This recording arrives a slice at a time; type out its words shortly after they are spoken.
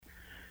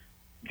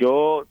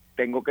yo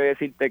tengo que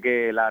decirte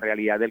que la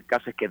realidad del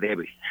caso es que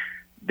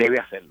debe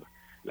hacerlo.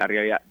 La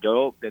realidad,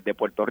 yo desde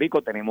Puerto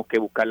Rico tenemos que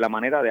buscar la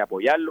manera de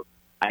apoyarlo.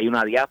 Hay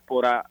una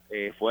diáspora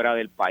fuera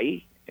del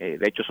país,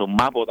 de hecho son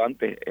más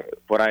votantes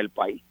fuera del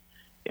país,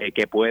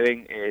 que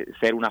pueden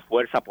ser una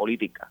fuerza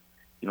política.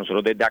 Y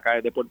nosotros desde acá,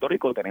 desde Puerto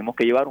Rico, tenemos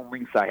que llevar un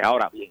mensaje.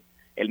 Ahora bien,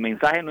 el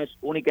mensaje no es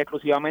única y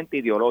exclusivamente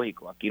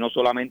ideológico. Aquí no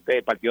solamente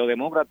el Partido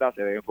Demócrata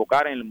se debe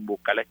enfocar en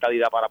buscar la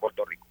estadidad para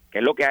Puerto Rico, que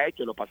es lo que ha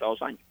hecho en los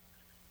pasados años.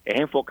 Es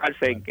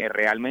enfocarse en que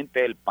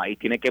realmente el país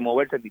tiene que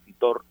moverse en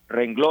distintos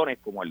renglones,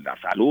 como el de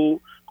la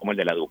salud, como el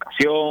de la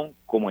educación,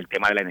 como el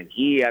tema de la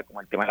energía, como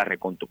el tema de la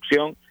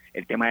reconstrucción,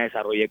 el tema de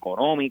desarrollo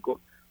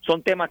económico.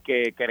 Son temas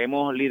que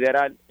queremos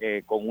liderar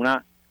con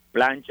una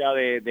plancha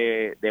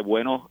de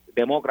buenos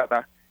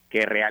demócratas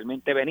que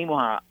realmente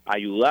venimos a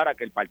ayudar a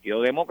que el Partido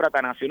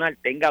Demócrata Nacional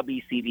tenga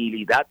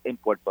visibilidad en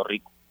Puerto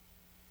Rico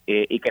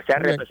y que sea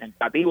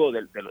representativo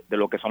de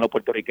lo que son los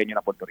puertorriqueños y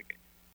las puertorriqueñas.